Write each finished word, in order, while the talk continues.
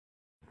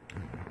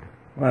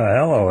Well,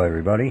 hello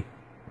everybody.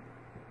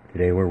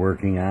 Today we're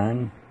working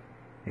on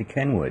a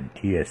Kenwood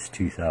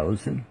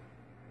TS-2000.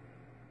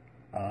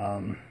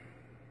 I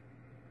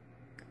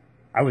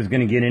was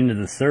going to get into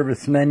the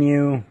service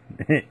menu.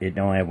 It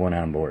don't have one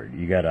on board.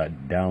 You got to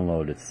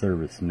download a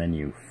service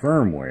menu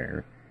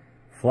firmware,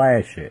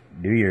 flash it,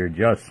 do your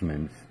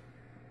adjustments,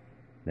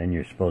 then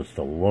you're supposed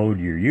to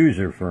load your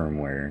user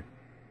firmware,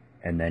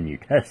 and then you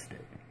test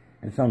it.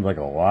 It sounds like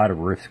a lot of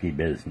risky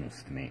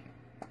business to me.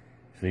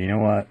 So you know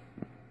what?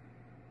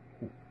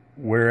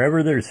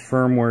 Wherever there's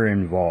firmware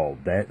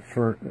involved,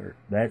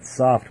 that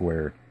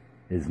software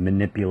is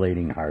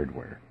manipulating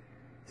hardware.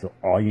 So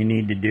all you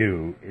need to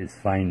do is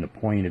find the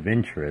point of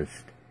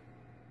interest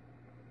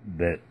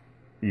that,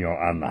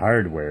 on the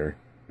hardware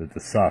that the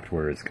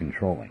software is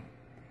controlling.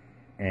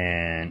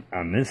 And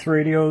on this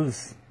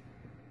radio's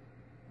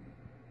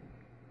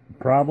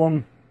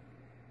problem,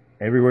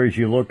 everywhere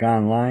you look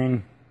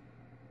online,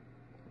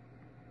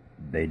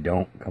 they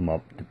don't come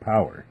up to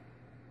power.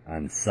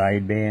 On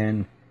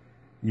sideband,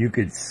 you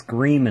could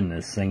scream in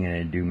this thing and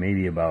it'd do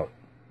maybe about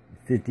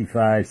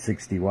 55,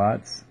 60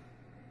 watts.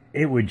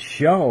 It would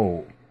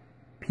show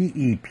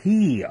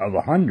PEP of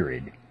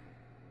 100,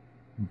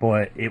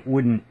 but it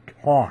wouldn't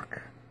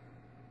talk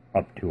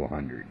up to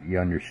 100. You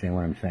understand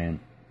what I'm saying?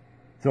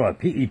 So a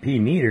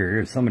PEP meter,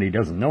 if somebody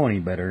doesn't know any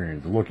better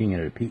and is looking at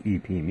a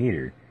PEP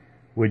meter,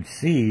 would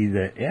see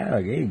that,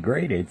 yeah, hey,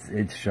 great,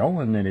 it's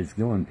showing that it's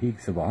doing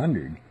peaks of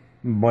 100,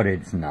 but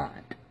it's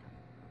not.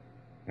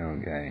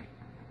 Okay?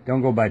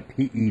 Don't go by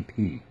PEP.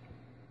 You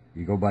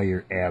go by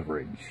your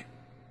average.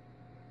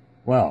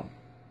 Well,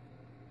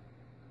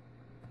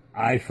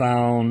 I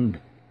found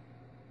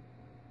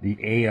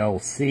the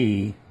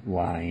ALC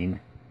line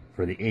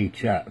for the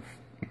HF.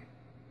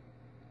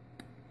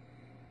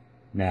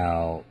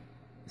 Now,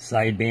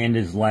 sideband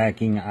is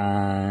lacking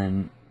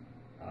on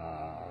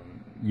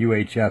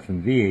UHF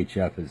and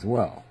VHF as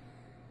well.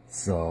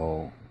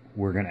 So,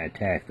 we're going to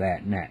attack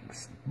that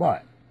next.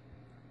 But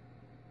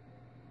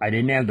I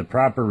didn't have the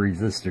proper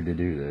resistor to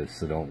do this,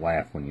 so don't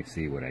laugh when you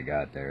see what I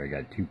got there. I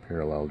got two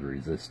paralleled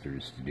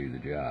resistors to do the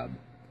job.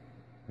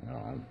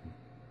 I'm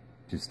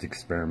just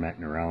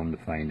experimenting around to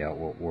find out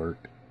what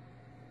worked.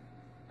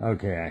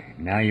 Okay,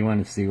 now you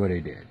want to see what I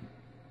did.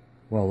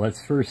 Well,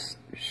 let's first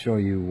show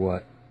you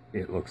what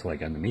it looks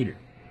like on the meter.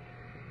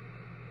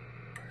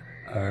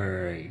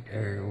 Alright,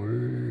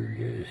 we're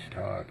just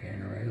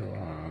talking right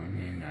along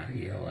and not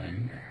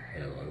yelling.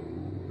 Hello,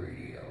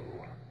 radio.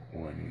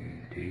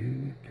 1,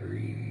 2,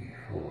 3,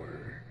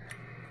 4.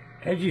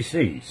 As you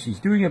see, she's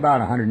doing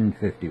about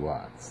 150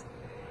 watts.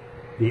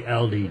 The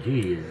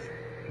LDG is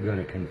going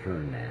to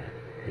confirm that.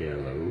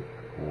 Hello.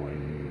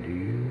 1,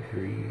 2,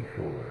 3,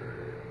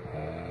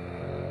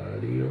 4.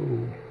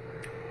 Audio.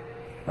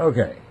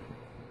 Okay.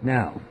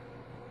 Now,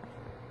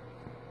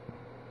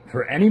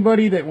 for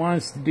anybody that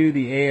wants to do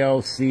the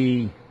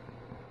ALC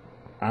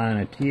on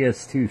a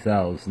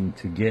TS-2000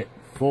 to get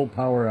full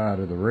power out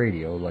of the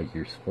radio like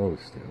you're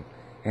supposed to,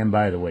 and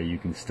by the way, you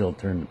can still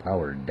turn the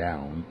power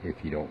down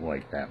if you don't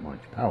like that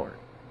much power.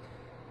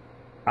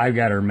 I've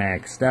got her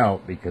maxed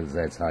out because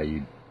that's how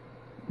you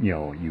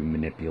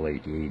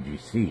manipulate the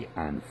AGC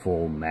on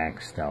full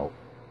maxed out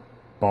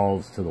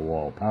balls to the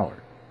wall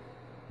power.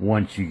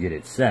 Once you get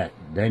it set,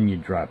 then you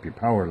drop your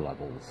power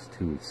levels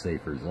to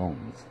safer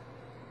zones.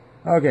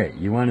 Okay,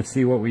 you want to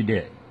see what we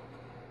did?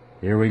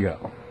 Here we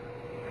go.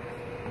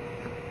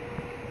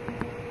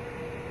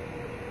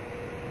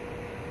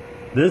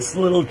 This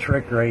little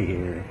trick right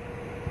here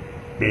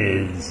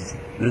is,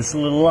 this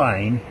little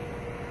line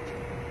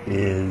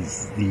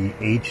is the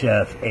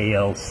HF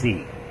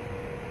ALC.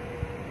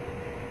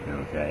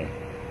 Okay.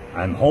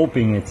 I'm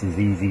hoping it's as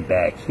easy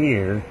back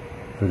here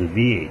for the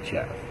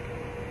VHF,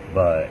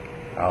 but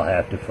I'll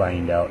have to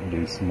find out and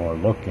do some more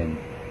looking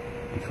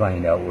to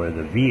find out where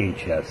the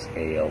VHF's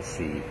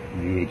ALC,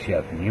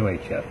 VHF and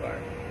UHF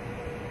are.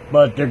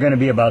 But they're going to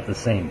be about the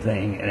same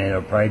thing, and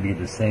it'll probably be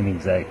the same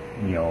exact,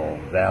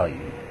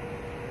 value.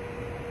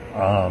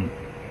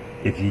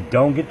 If you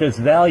don't get this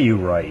value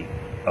right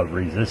of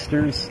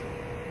resistors,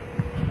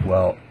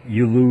 well,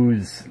 you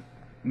lose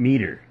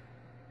meter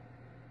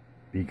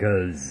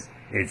because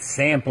it's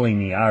sampling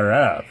the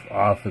RF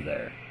off of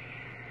there.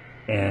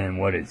 And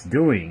what it's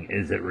doing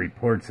is it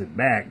reports it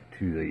back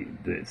to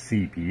the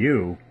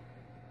CPU,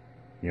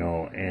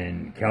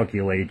 and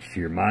calculates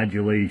your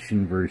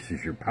modulation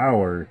versus your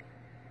power,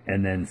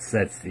 and then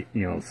sets the,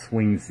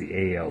 swings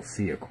the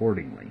ALC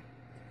accordingly.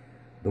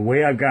 The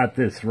way I've got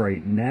this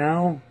right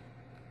now,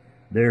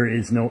 there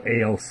is no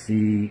ALC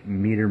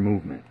meter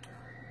movement,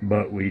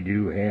 but we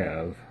do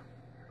have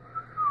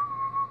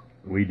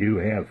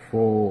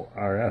full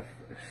RF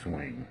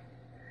swing.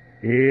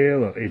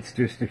 It's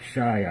just a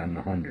shy on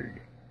the 100.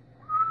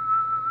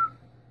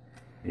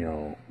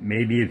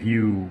 Maybe if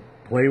you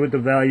play with the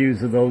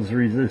values of those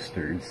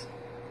resistors,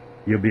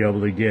 you'll be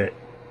able to get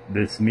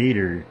this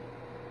meter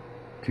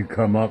to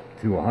come up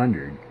to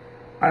 100.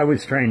 I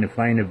was trying to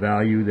find a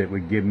value that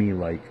would give me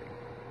like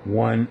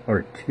 1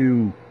 or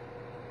 2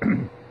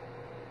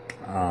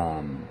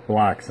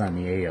 blocks on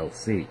the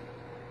ALC.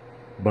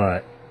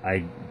 but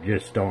I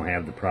just don't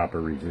have the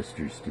proper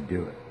resistors to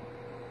do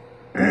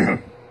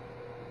it.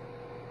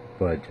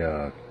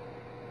 But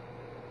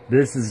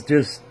this is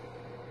just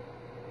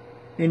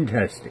in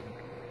testing.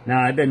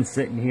 Now, I've been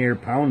sitting here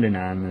pounding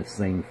on this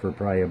thing for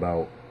probably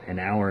about an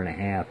hour and a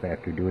half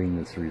after doing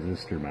this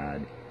resistor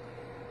mod.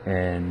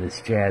 And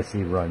this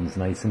chassis runs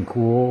nice and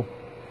cool.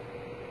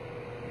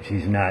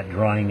 She's not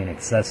drawing an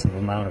excessive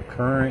amount of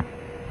current.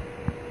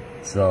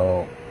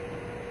 So,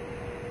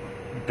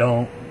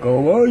 don't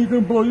go, oh, you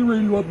can blow your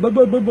radio up, blah,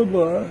 blah, blah, blah,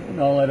 blah, and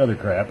all that other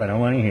crap. I don't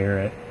want to hear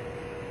it.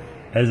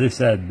 As I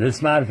said,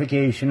 this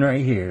modification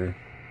right here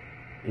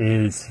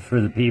is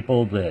for the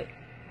people that,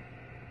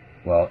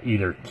 well,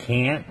 either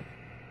can't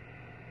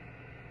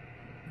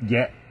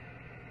get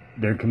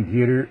their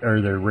computer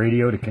or their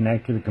radio to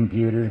connect to the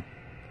computer,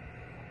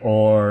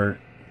 or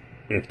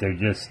if they're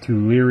just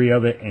too leery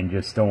of it and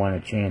just don't want a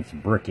chance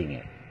bricking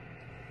it.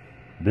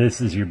 This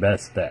is your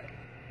best bet.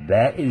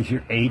 That is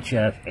your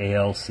HF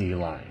ALC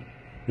line.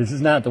 This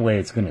is not the way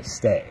it's going to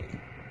stay.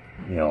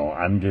 You know,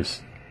 I'm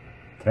just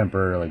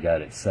temporarily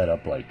got it set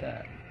up like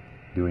that,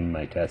 doing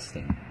my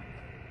testing.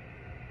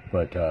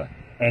 But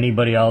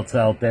anybody else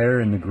out there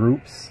in the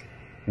groups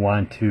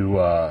want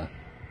to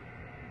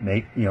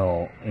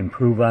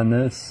improve on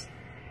this,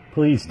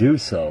 please do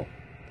so.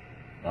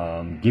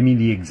 Give me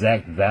the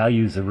exact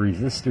values of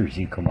resistors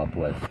you come up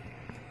with.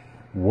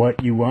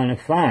 What you want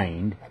to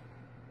find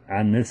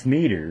on this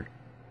meter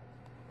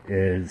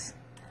is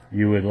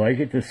you would like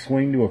it to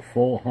swing to a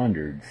full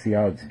 100. See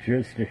how it's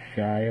just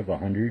shy of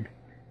 100?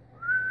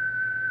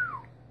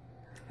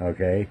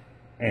 Okay,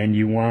 and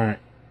you want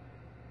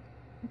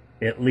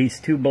at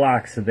least 2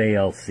 blocks of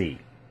ALC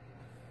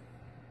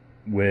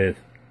with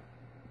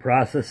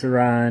processor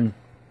on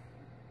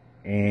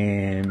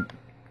and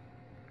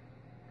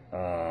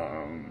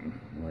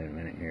wait a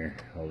minute here,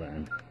 hold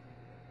on,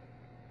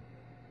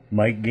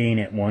 mic gain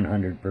at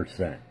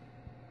 100%.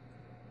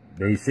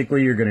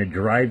 Basically, you're going to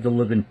drive the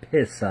living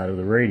piss out of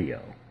the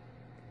radio,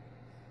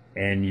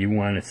 and you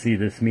want to see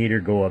this meter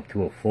go up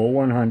to a full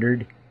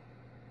 100,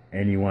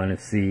 and you want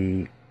to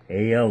see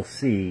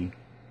ALC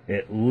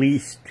at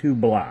least 2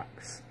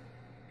 blocks.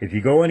 If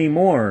you go any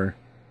more,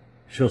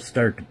 she'll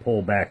start to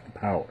pull back the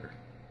power.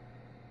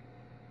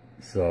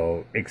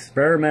 So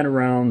experiment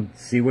around,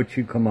 see what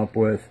you come up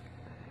with.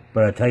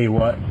 But I tell you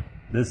what,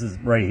 this is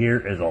right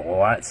here is a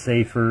lot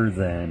safer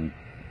than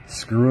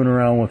screwing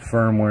around with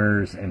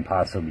firmwares and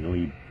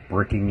possibly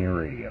bricking your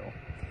radio.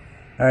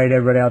 Alright,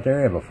 everybody out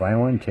there, have a fine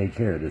one. Take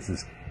care. This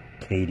is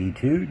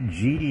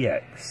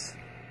KD2GDX.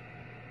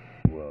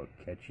 We'll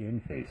catch you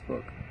in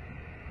Facebook.